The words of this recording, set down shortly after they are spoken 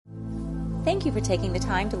Thank you for taking the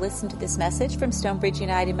time to listen to this message from Stonebridge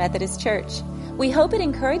United Methodist Church. We hope it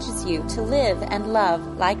encourages you to live and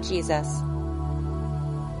love like Jesus.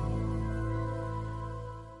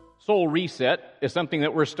 Soul Reset is something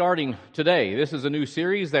that we're starting today. This is a new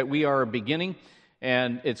series that we are beginning,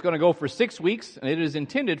 and it's going to go for 6 weeks, and it is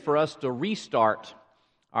intended for us to restart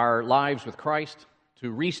our lives with Christ,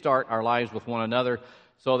 to restart our lives with one another,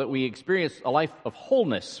 so that we experience a life of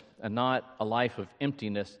wholeness and not a life of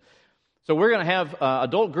emptiness. So we're going to have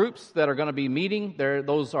adult groups that are going to be meeting.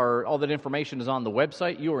 All that information is on the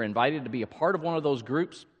website. You are invited to be a part of one of those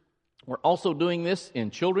groups. We're also doing this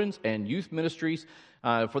in children's and youth ministries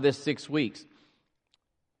for this 6 weeks.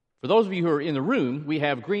 For those of you who are in the room, we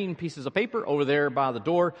have green pieces of paper over there by the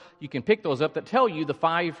door. You can pick those up that tell you the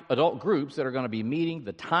 5 adult groups that are going to be meeting,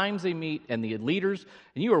 the times they meet, and the leaders.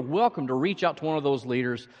 And you are welcome to reach out to one of those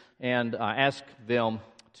leaders and ask them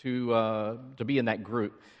to be in that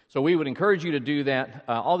group. So we would encourage you to do that.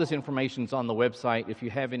 All this information is on the website. If you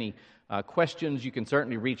have any questions, you can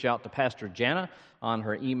certainly reach out to Pastor Jana on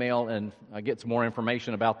her email and get some more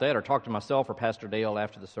information about that, or talk to myself or Pastor Dale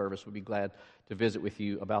after the service. We'd be glad to visit with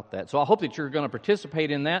you about that. So I hope that you're going to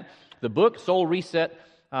participate in that. The book, Soul Reset,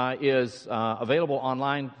 is available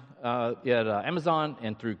online at Amazon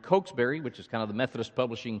and through Cokesbury, which is kind of the Methodist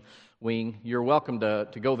publishing wing. You're welcome to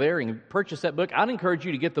go there and purchase that book. I'd encourage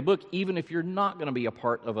you to get the book even if you're not going to be a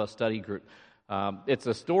part of a study group. It's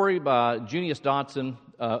a story by Junius Dodson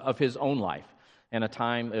of his own life and a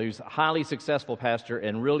time he was a highly successful pastor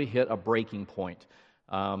and really hit a breaking point.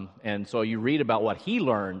 And so you read about what he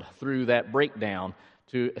learned through that breakdown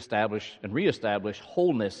to establish and reestablish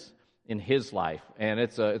wholeness in his life. And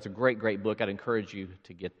it's a great, great book. I'd encourage you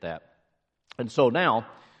to get that. And so now,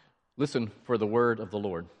 listen for the word of the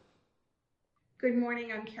Lord. Good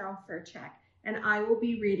morning, I'm Carol Furchak, and I will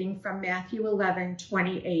be reading from Matthew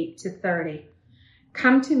 11:28-30.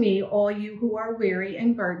 Come to me, all you who are weary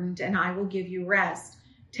and burdened, and I will give you rest.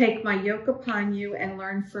 Take my yoke upon you and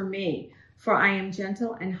learn from me, for I am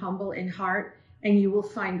gentle and humble in heart, and you will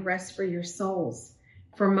find rest for your souls.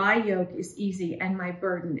 For my yoke is easy and my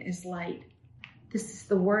burden is light. This is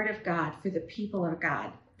the word of God for the people of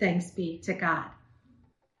God. Thanks be to God.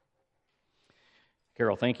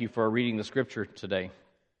 Carol, thank you for reading the scripture today.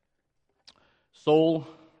 Soul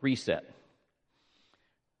Reset.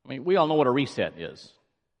 I mean, we all know what a reset is.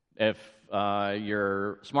 If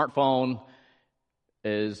your smartphone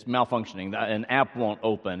is malfunctioning, an app won't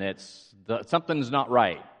open, something's not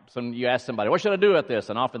right. You ask somebody, what should I do with this?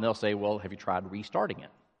 And often they'll say, well, have you tried restarting it?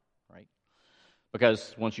 Right?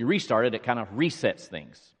 Because once you restart it, it kind of resets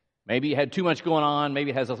things. Maybe you had too much going on, maybe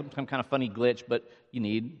it has some kind of funny glitch, but you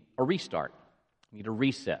need a restart. You need a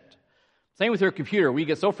reset. Same with your computer. We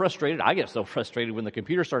get so frustrated, I get so frustrated when the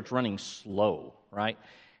computer starts running slow, right?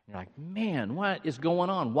 You're like, man, what is going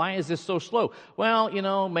on? Why is this so slow?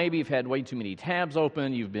 Well, maybe you've had way too many tabs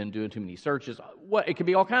open, you've been doing too many searches. It could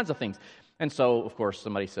be all kinds of things. And so, of course,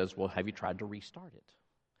 somebody says, well, have you tried to restart it?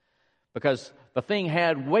 Because the thing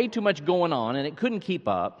had way too much going on and it couldn't keep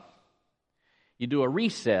up. You do a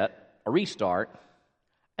reset, a restart,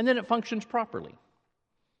 and then it functions properly.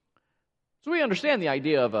 So we understand the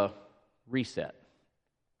idea of a reset.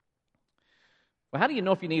 Well, how do you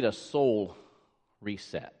know if you need a soul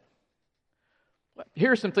reset? Well,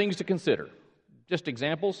 here are some things to consider. Just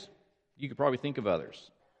examples. You could probably think of others.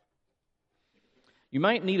 You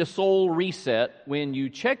might need a soul reset when you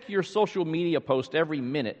check your social media post every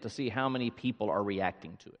minute to see how many people are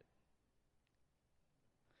reacting to it.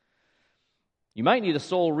 You might need a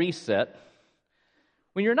soul reset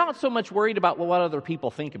when you're not so much worried about what other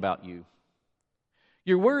people think about you.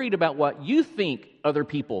 You're worried about what you think other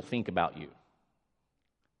people think about you.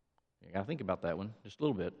 You got to think about that one just a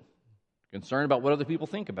little bit. Concerned about what other people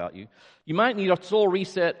think about you. You might need a soul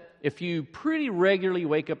reset if you pretty regularly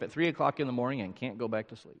wake up at 3 o'clock in the morning and can't go back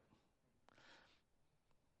to sleep.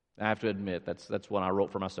 I have to admit, that's one I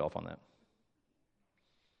wrote for myself on that.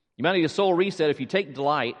 You might need a soul reset if you take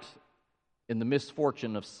delight in the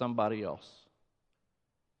misfortune of somebody else.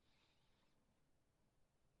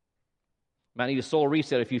 You might need a soul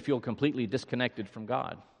reset if you feel completely disconnected from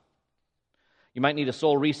God. You might need a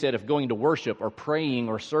soul reset if going to worship or praying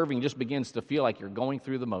or serving just begins to feel like you're going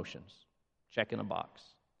through the motions, checking a box.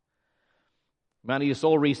 You might need a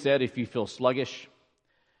soul reset if you feel sluggish.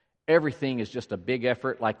 Everything is just a big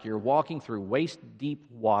effort, like you're walking through waist-deep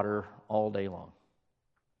water all day long.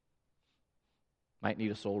 Might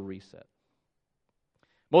need a soul reset.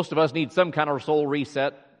 Most of us need some kind of soul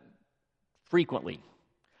reset frequently.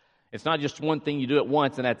 It's not just one thing you do at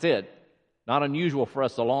once and that's it. Not unusual for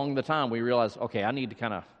us along the time we realize, okay, I need to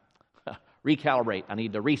kind of recalibrate. I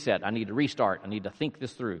need to reset. I need to restart. I need to think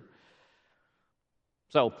this through.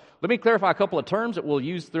 So let me clarify a couple of terms that we'll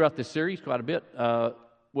use throughout this series quite a bit.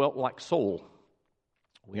 Like soul.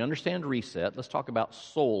 We understand reset. Let's talk about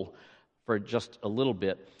soul for just a little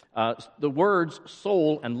bit. The words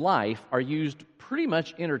soul and life are used pretty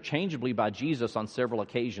much interchangeably by Jesus on several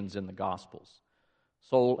occasions in the Gospels.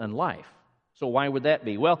 Soul and life. So why would that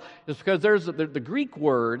be? Well, it's because there's the Greek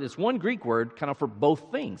word, it's one Greek word kind of for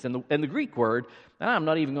both things. And the Greek word, and I'm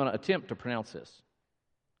not even going to attempt to pronounce this,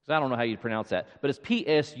 because I don't know how you pronounce that, but it's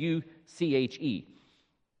P-S-U-C-H-E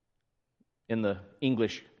in the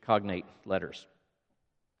English cognate letters.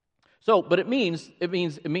 So, but it means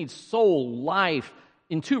soul, life,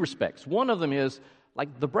 in two respects. One of them is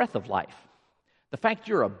like the breath of life. The fact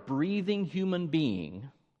you're a breathing human being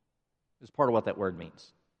is part of what that word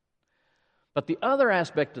means. But the other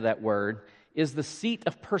aspect of that word is the seat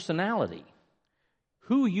of personality,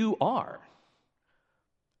 who you are.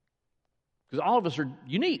 Because all of us are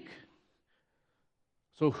unique.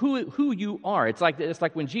 So who you are. It's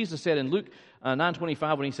like when Jesus said in Luke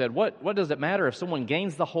 9:25, when he said, what does it matter if someone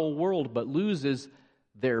gains the whole world but loses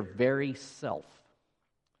their very self?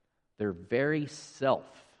 Their very self.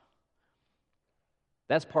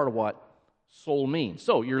 That's part of what soul means.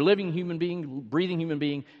 So you're a living human being, breathing human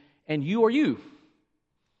being, and you are you.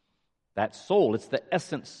 That's soul. It's the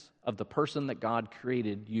essence of the person that God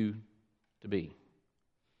created you to be.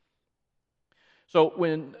 So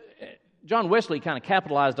when John Wesley kind of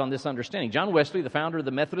capitalized on this understanding. John Wesley, the founder of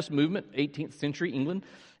the Methodist movement, 18th century England,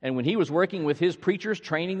 and when he was working with his preachers,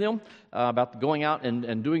 training them about going out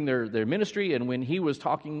and doing their ministry, and when he was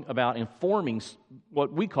talking about informing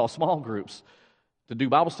what we call small groups, to do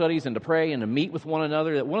Bible studies and to pray and to meet with one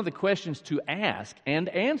another, that one of the questions to ask and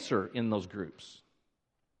answer in those groups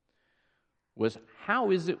was,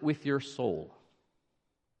 how is it with your soul?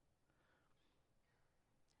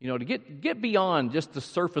 You know, to get beyond just the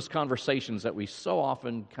surface conversations that we so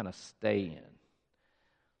often kind of stay in.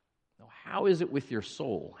 How is it with your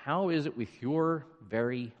soul? How is it with your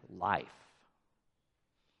very life?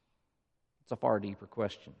 It's a far deeper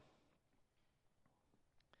question.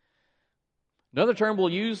 Another term we'll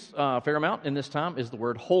use a fair amount in this time is the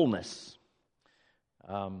word wholeness.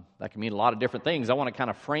 That can mean a lot of different things. I want to kind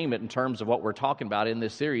of frame it in terms of what we're talking about in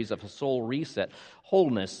this series of a soul reset.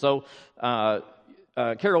 Wholeness. So,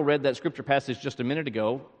 Carol read that scripture passage just a minute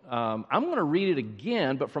ago. I'm going to read it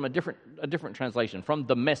again, but from a different translation, from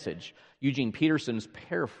the Message, Eugene Peterson's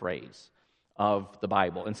paraphrase of the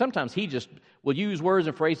Bible. And sometimes he just will use words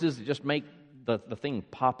and phrases that just make the thing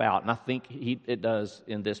pop out, and I think it does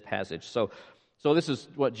in this passage. So this is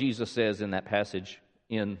what Jesus says in that passage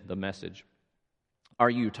in the Message. Are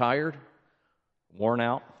you tired, worn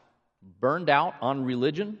out, burned out on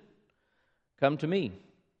religion? Come to me.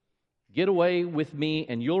 Get away with me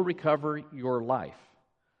and you'll recover your life.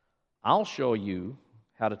 I'll show you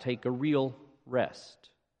how to take a real rest.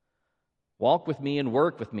 Walk with me and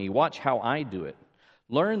work with me. Watch how I do it.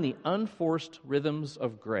 Learn the unforced rhythms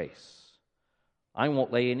of grace. I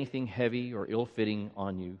won't lay anything heavy or ill-fitting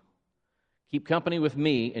on you. Keep company with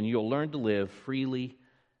me and you'll learn to live freely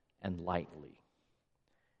and lightly.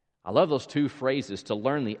 I love those two phrases, to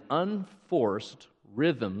learn the unforced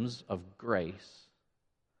rhythms of grace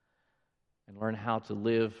and learn how to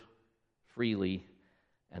live freely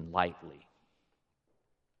and lightly.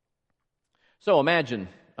 So imagine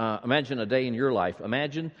a day in your life.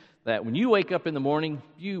 Imagine that when you wake up in the morning,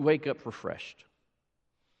 you wake up refreshed.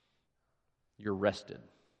 You're rested.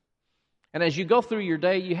 And as you go through your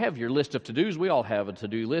day, you have your list of to-dos. We all have a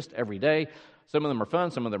to-do list every day. Some of them are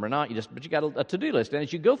fun, some of them are not. But you got a to-do list. And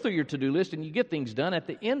as you go through your to-do list and you get things done, at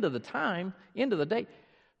the end of the day,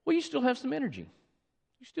 well, you still have some energy.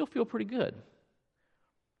 You still feel pretty good.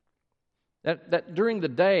 That during the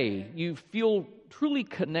day, you feel truly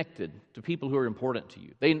connected to people who are important to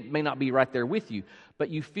you. They may not be right there with you, but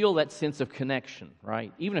you feel that sense of connection,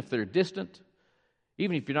 right? Even if they're distant,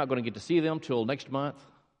 even if you're not going to get to see them till next month,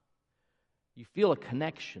 you feel a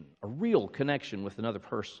connection, a real connection with another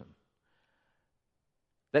person.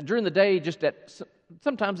 That during the day,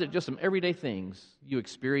 sometimes at just some everyday things, you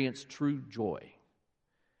experience true joy.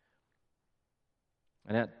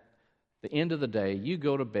 And at the end of the day, you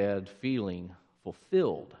go to bed feeling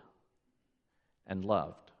fulfilled and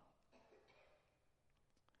loved.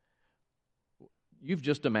 You've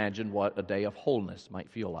just imagined what a day of wholeness might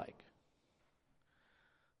feel like.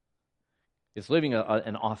 It's living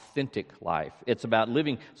an authentic life. It's about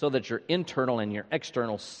living so that your internal and your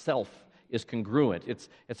external self is congruent.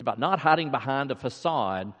 It's about not hiding behind a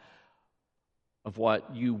facade of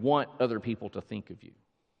what you want other people to think of you.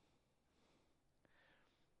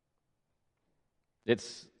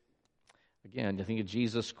 It's, again, I think of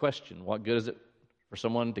Jesus' question, what good is it for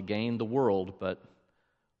someone to gain the world but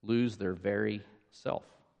lose their very self?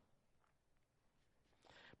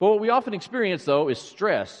 But what we often experience, though, is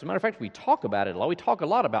stress. As a matter of fact, we talk about it a lot. We talk a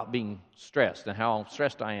lot about being stressed and how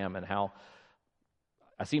stressed I am and how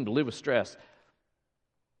I seem to live with stress.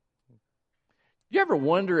 Do you ever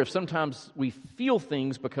wonder if sometimes we feel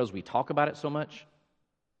things because we talk about it so much?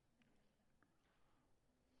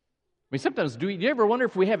 I mean, sometimes, do you ever wonder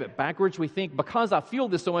if we have it backwards? We think, because I feel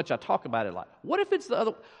this so much, I talk about it a lot. What if it's the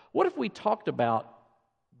other? What if we talked about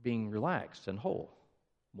being relaxed and whole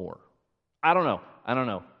more? I don't know.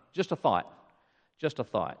 Just a thought.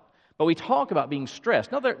 But we talk about being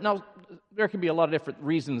stressed. Now, there can be a lot of different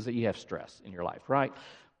reasons that you have stress in your life, right?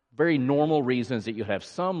 Very normal reasons that you have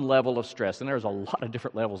some level of stress. And there's a lot of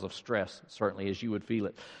different levels of stress, certainly, as you would feel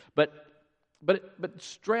it. But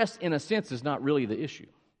stress, in a sense, is not really the issue.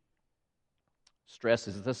 Stress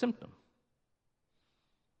is the symptom.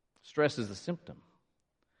 Stress is the symptom.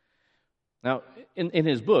 Now, in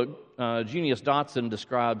his book, Junius Dotson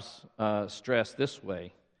describes stress this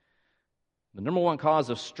way. The number one cause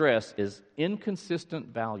of stress is inconsistent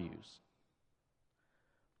values.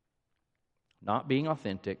 Not being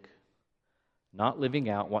authentic, not living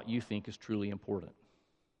out what you think is truly important.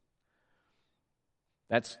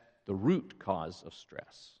 That's the root cause of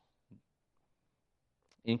stress.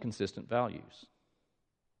 Inconsistent values.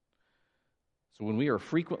 So when we are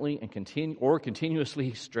frequently and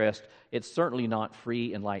continuously stressed, it's certainly not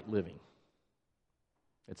free and light living.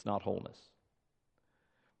 It's not wholeness.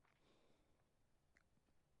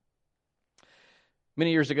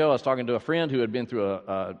 Many years ago, I was talking to a friend who had been through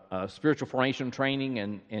a spiritual formation training,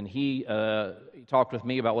 and he talked with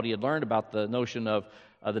me about what he had learned about the notion of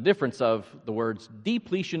the difference of the words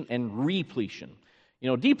depletion and repletion. You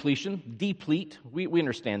know, depletion, deplete, we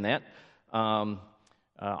understand that.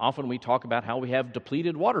 Often we talk about how we have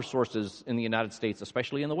depleted water sources in the United States,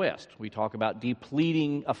 especially in the West. We talk about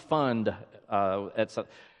depleting a fund.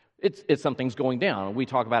 It's something's going down. We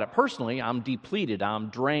talk about it personally. I'm depleted. I'm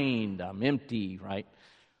drained. I'm empty, right?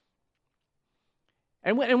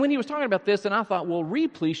 And when he was talking about this, and I thought, well,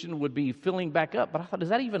 repletion would be filling back up. But I thought, is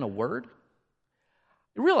that even a word?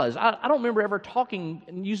 I realized I don't remember ever talking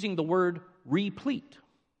and using the word replete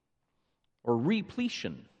or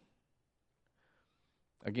repletion.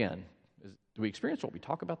 Again, do we experience what we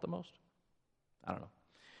talk about the most? I don't know.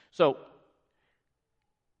 So,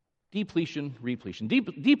 depletion, repletion.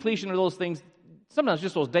 Depletion are those things, sometimes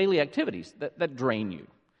just those daily activities that drain you.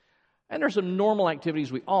 And there's some normal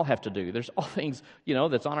activities we all have to do. There's all things,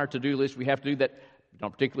 that's on our to-do list we have to do that you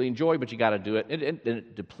don't particularly enjoy, but you got to do it. And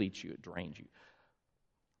it depletes you, it drains you.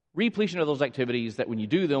 Repletion are those activities that when you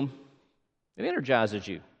do them, it energizes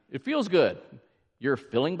you. It feels good. You're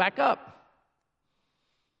filling back up.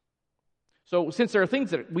 So since there are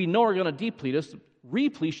things that we know are going to deplete us,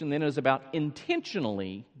 repletion then is about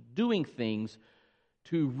intentionally doing things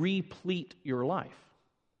to replete your life,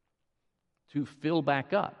 to fill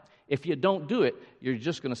back up. If you don't do it, you're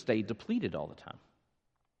just going to stay depleted all the time,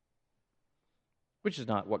 which is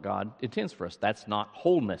not what God intends for us. That's not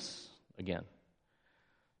wholeness, again.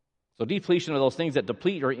 So depletion are those things that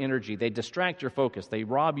deplete your energy. They distract your focus. They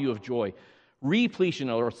rob you of joy. Repletion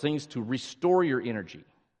are things to restore your energy,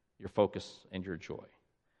 your focus, and your joy.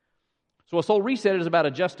 So a soul reset is about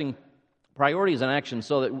adjusting priorities and actions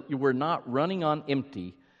so that we're not running on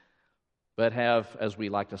empty, but have, as we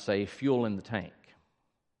like to say, fuel in the tank.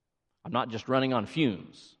 I'm not just running on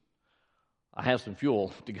fumes. I have some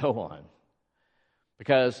fuel to go on.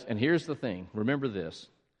 Because, and here's the thing, remember this,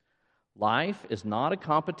 life is not a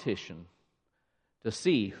competition to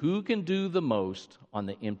see who can do the most on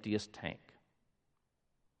the emptiest tank.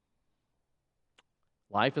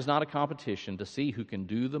 Life is not a competition to see who can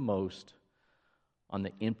do the most on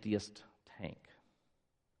the emptiest tank.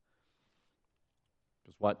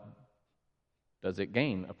 Because what does it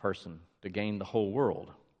gain a person to gain the whole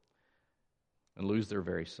world and lose their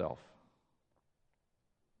very self?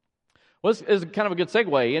 Well, this is kind of a good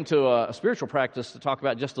segue into a spiritual practice to talk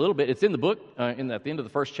about just a little bit. It's in the book, at the end of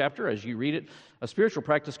the first chapter, as you read it, a spiritual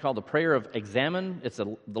practice called the prayer of examen. It's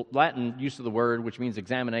the Latin use of the word, which means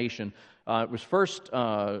examination. It was first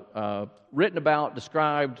written about,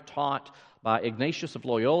 described, taught by Ignatius of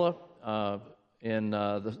Loyola in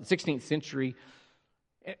the 16th century.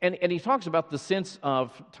 And he talks about the sense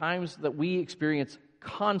of times that we experience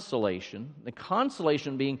consolation, the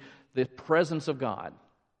consolation being the presence of God.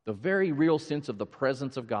 The very real sense of the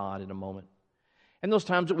presence of God in a moment. And those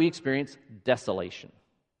times that we experience desolation,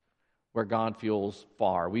 where God feels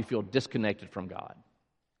far, we feel disconnected from God.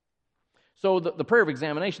 So the prayer of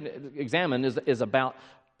examine is about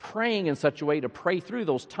praying in such a way to pray through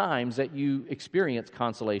those times that you experience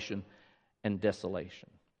consolation and desolation.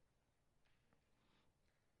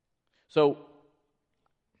 So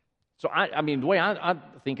I mean, the way I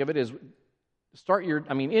think of it is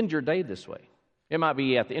end your day this way. It might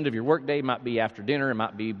be at the end of your work day, it might be after dinner, it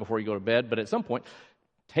might be before you go to bed, but at some point,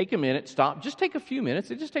 take a minute, stop, just take a few minutes.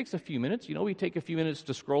 It just takes a few minutes. You know, we take a few minutes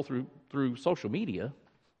to scroll through social media.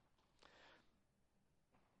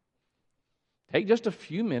 Take just a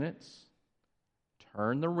few minutes,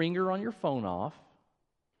 turn the ringer on your phone off.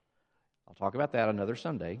 I'll talk about that another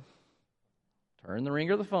Sunday. Turn the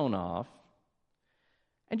ringer of the phone off,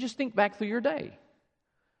 and just think back through your day.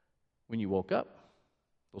 When you woke up,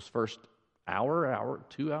 those first hour,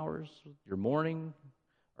 2 hours, your morning,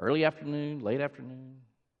 early afternoon, late afternoon,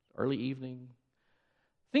 early evening.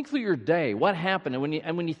 Think through your day. What happened?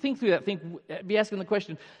 And when you think through that, be asking the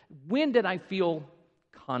question, when did I feel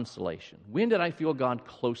consolation? When did I feel God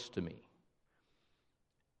close to me?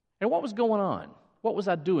 And what was going on? What was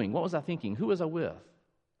I doing? What was I thinking? Who was I with?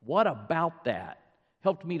 What about that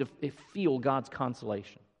helped me to feel God's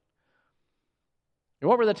consolation? And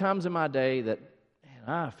what were the times in my day that, man,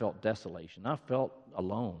 I felt desolation. I felt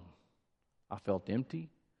alone. I felt empty.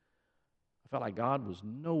 I felt like God was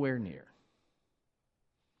nowhere near.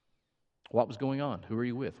 What was going on? Who were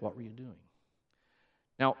you with? What were you doing?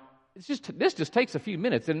 Now, this just takes a few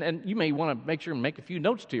minutes, and you may want to make sure and make a few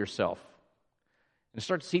notes to yourself and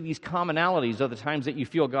start to see these commonalities of the times that you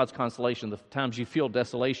feel God's consolation, the times you feel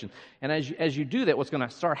desolation. And as you do that, what's going to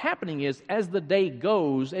start happening is, as the day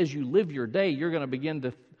goes, as you live your day, you're going to begin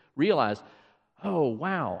to realize, oh,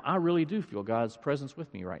 wow, I really do feel God's presence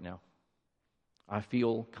with me right now. I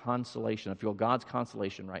feel consolation. I feel God's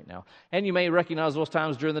consolation right now. And you may recognize those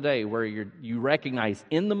times during the day where you recognize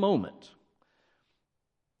in the moment,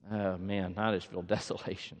 oh, man, I just feel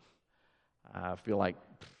desolation. I feel like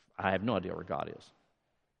I have no idea where God is.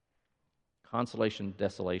 Consolation,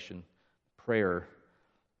 desolation, prayer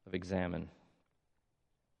of examine.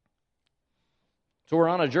 So we're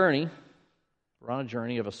on a journey. We're on a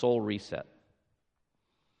journey of a soul reset.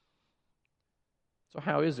 So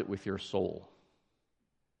how is it with your soul?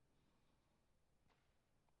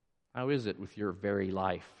 How is it with your very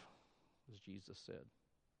life, as Jesus said?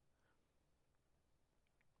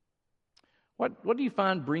 What do you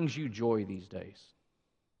find brings you joy these days?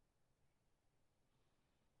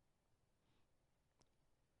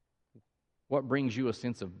 What brings you a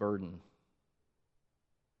sense of burden?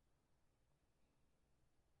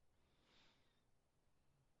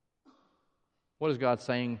 What is God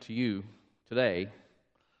saying to you today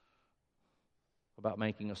about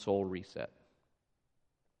making a soul reset?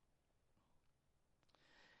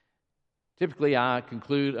 Typically, I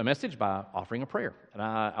conclude a message by offering a prayer. And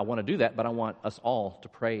I want to do that, but I want us all to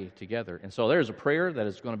pray together. And so there's a prayer that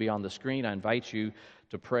is going to be on the screen. I invite you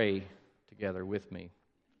to pray together with me.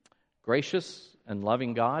 Gracious and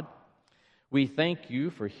loving God, we thank you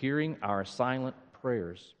for hearing our silent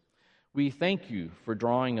prayers. We thank you for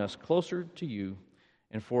drawing us closer to you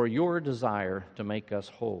and for your desire to make us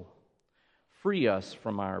whole. Free us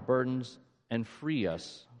from our burdens and free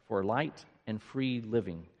us for light and free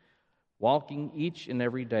living, walking each and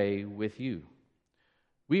every day with you.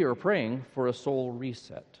 We are praying for a soul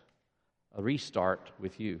reset, a restart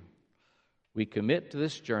with you. We commit to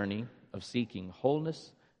this journey of seeking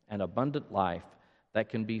wholeness and abundant life that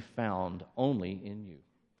can be found only in you.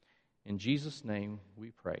 In Jesus' name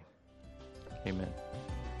we pray. Amen.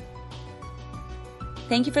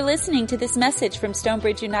 Thank you for listening to this message from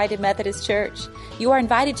Stonebridge United Methodist Church. You are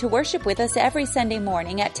invited to worship with us every Sunday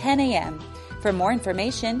morning at 10 a.m. For more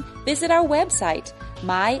information, visit our website,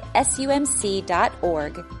 mysumc.org.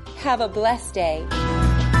 Have a blessed day.